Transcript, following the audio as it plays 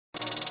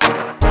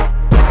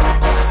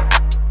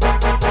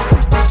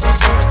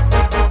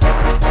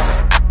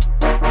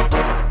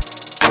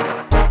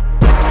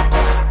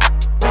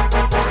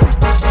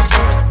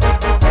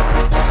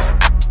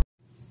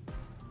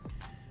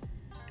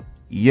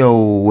Yo,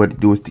 what it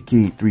do? It's the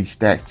King. 3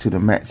 stacks to the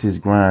max. It's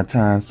grind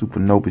time.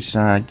 Supernova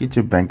shine. Get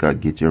your bank up.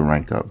 Get your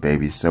rank up,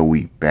 baby. So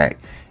we back.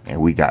 And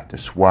we got the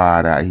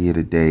squad out here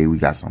today. We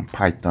got some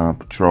Python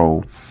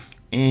Patrol.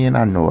 And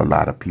I know a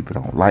lot of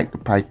people don't like the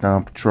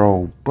Python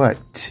Patrol.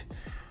 But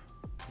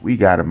we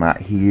got them out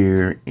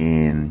here.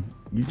 And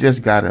you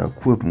just got to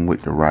equip them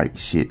with the right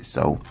shit.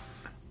 So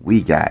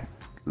we got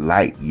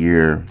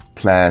Lightyear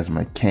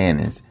plasma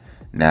cannons.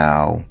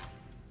 Now,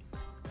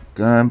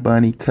 Gun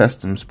Bunny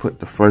Customs put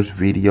the first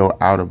video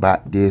out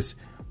about this,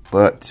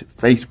 but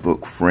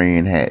Facebook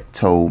friend had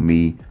told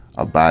me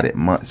about it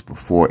months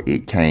before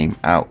it came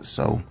out.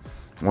 So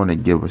I want to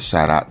give a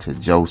shout out to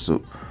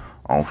Joseph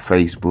on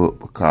Facebook,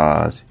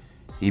 because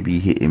he be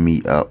hitting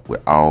me up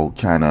with all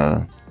kind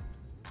of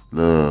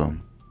the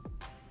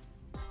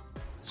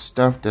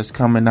stuff that's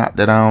coming out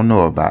that I don't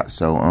know about.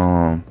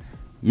 So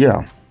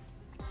yeah,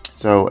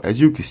 so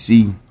as you can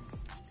see,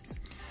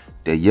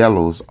 the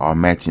yellows are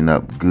matching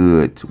up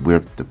good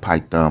with the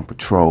Python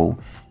Patrol.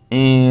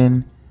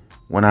 And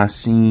when I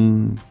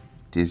seen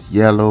this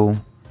yellow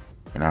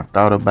and I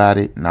thought about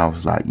it, and I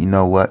was like, you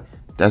know what,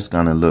 that's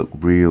gonna look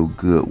real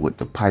good with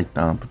the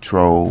Python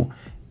Patrol,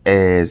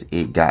 as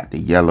it got the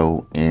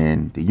yellow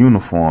in the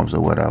uniforms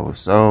or whatever.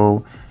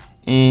 So,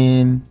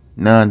 and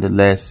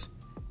nonetheless,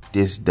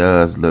 this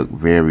does look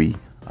very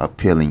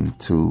appealing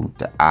to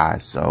the eye.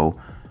 So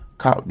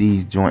caught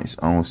these joints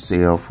on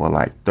sale for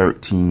like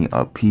 13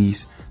 a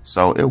piece,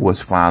 so it was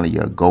finally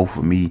a go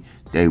for me.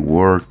 They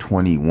were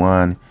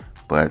 21,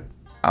 but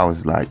I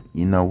was like,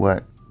 you know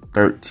what,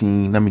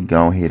 13, let me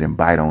go ahead and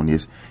bite on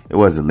this. It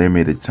was a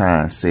limited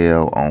time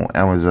sale on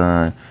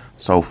Amazon.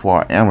 So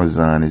far,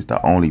 Amazon is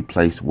the only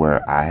place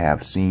where I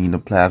have seen the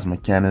plasma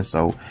cannon,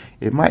 so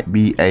it might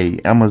be a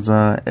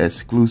Amazon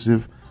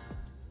exclusive.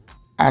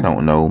 I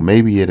don't know,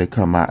 maybe it'll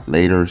come out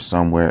later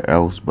somewhere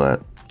else,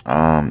 but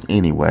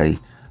anyway,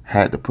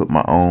 had to put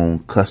my own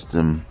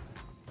custom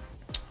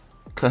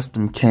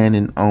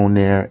cannon on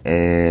there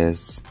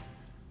as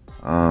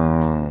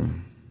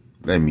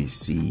let me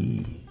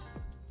see,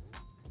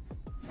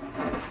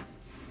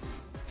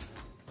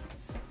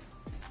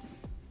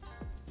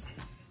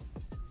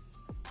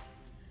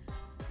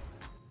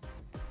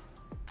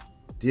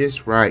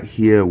 this right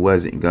here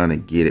wasn't gonna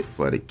get it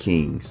for the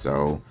king.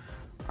 So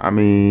I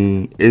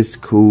mean, it's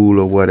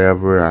cool or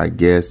whatever, I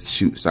guess.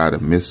 Shoots out a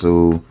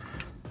missile,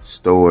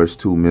 stores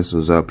 2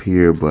 missiles up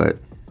here, but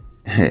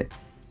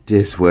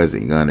this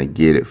wasn't gonna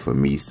get it for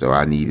me. So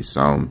I needed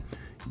some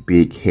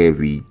big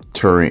heavy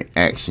turret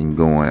action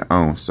going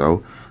on.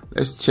 So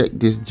let's check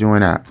this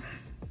joint out.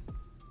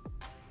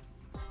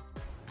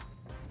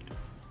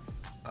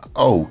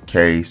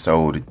 Okay,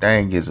 so the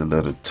thing is a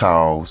little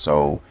tall,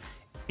 so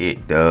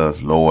it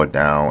does lower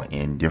down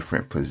in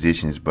different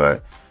positions,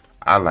 but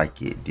I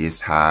like it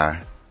this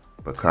high,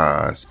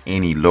 because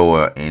any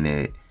lower and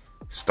it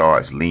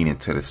starts leaning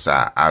to the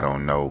side. I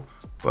don't know,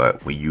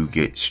 but when you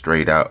get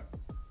straight up,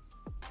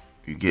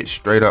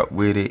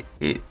 with it,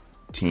 it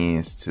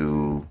tends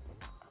to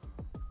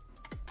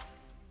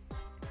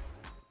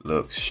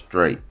look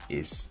straight.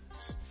 It's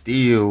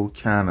still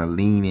kind of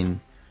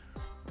leaning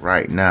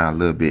right now a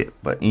little bit,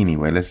 but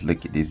anyway, let's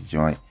look at this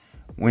joint.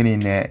 Went in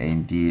there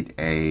and did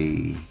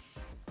a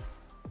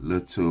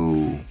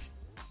little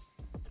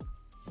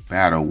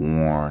battle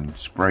worn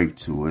spray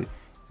to it,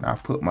 and I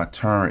put my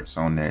turrets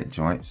on that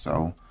joint,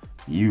 so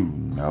you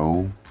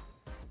know.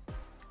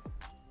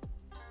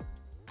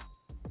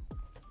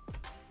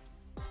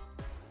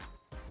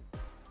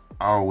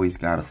 I always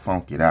gotta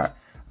funk it out.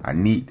 I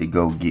need to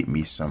go get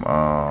me some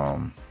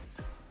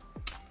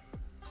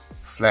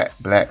flat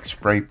black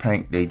spray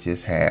paint. They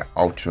just had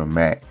ultra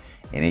matte,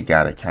 and it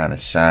got a kind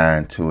of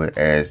shine to it,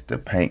 as the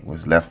paint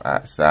was left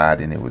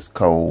outside and it was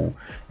cold,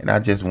 and I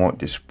just want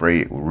to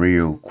spray it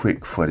real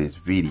quick for this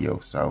video.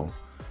 So,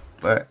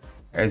 but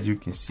as you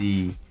can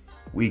see,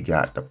 we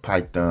got the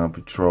Python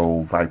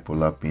Patrol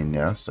Viper up in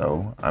there.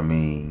 So I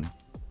mean,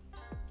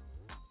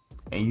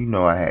 and you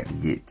know I had to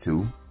get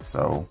 2,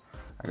 so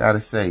I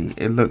gotta say,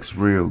 it looks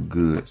real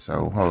good.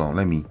 So hold on,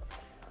 let me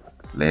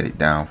let it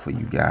down for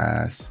you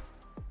guys.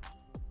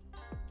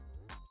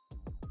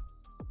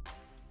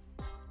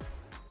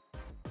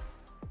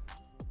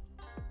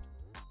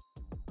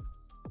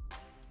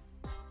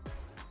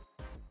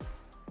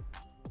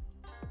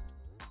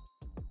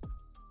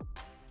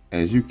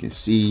 As you can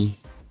see,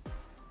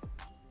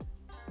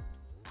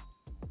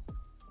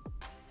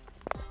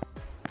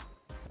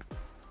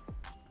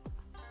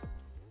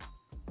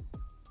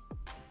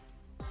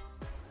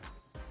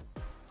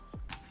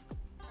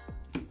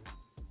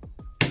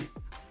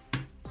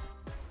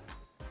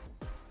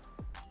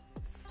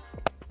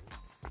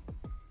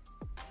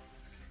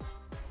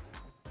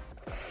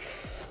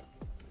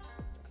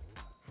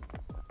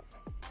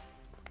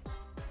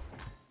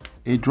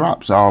 it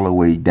drops all the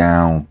way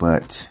down,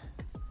 but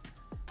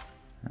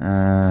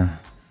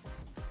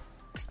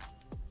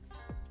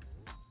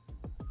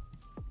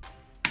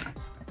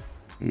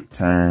it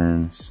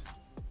turns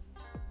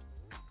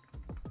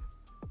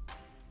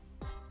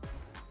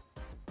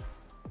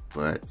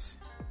but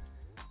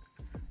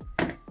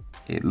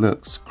it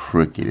looks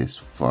crooked as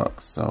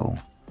fuck. So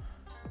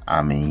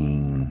I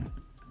mean,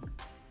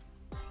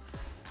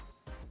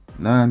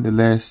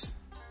 nonetheless,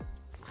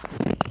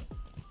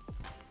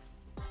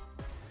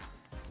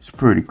 it's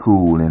pretty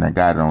cool, and I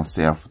got it on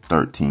sale for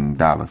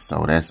 $13,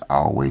 so that's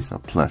always a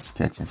plus,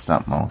 catching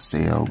something on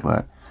sale.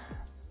 But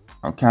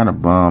I'm kind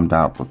of bummed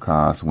out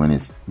because when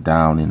it's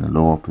down in the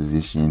lower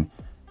position,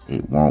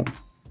 it won't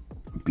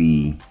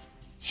be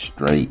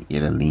straight,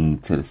 it'll lean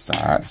to the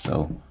side.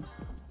 So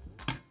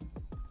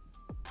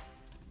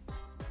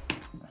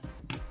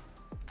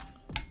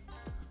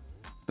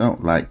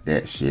don't like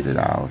that shit at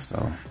all.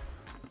 So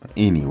but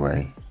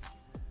anyway,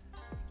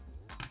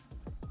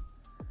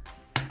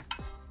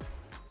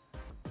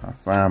 I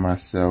find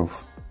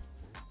myself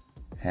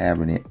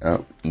having it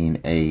up in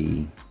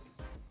a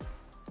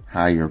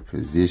higher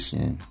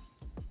position.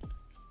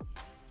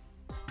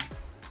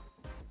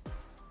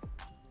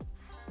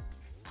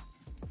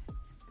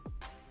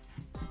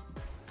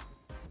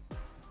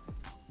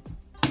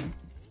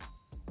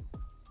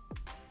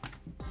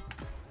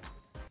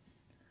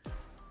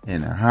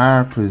 In a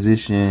higher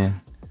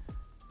position,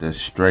 the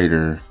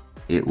straighter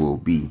it will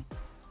be.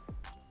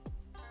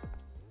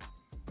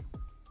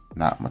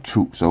 Not my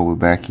troops over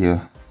back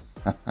here.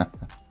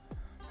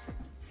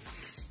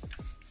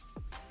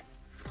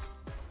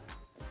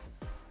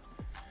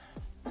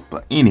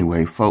 But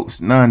anyway,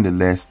 folks,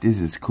 nonetheless, this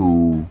is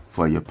cool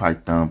for your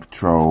Python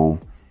patrol.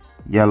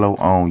 Yellow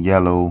on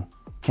yellow,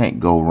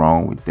 can't go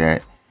wrong with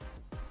that.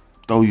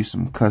 Throw you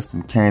some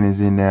custom cannons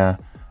in there.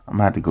 I'm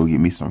gonna have to go get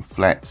me some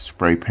flat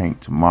spray paint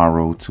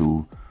tomorrow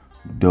to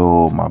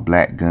dull my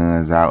black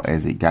guns out,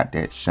 as it got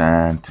that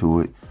shine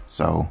to it.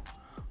 So,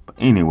 but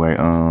anyway,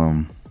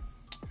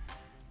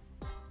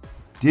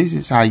 this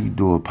is how you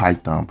do a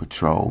Python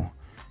patrol.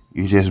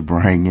 You just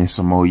bring in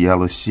some more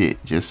yellow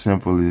shit, just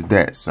simple as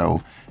that.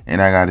 So, and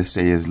I gotta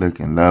say, it's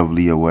looking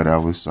lovely or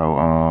whatever.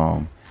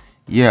 So,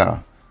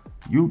 yeah,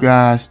 you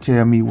guys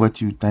tell me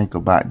what you think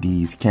about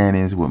these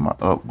cannons with my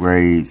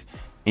upgrades,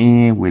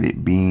 and with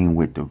it being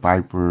with the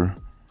Viper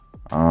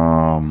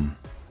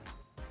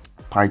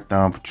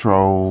Python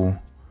patrol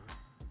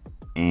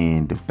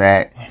and the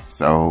back.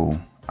 So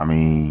I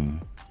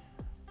mean,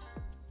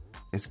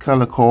 it's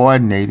color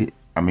coordinated.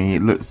 I mean,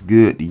 it looks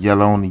good, the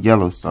yellow on the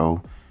yellow.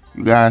 So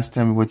you guys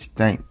tell me what you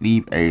think.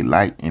 Leave a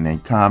like and a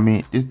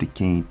comment. This is the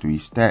King 3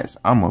 Stats.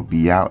 I'm gonna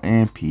be out,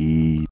 and peace.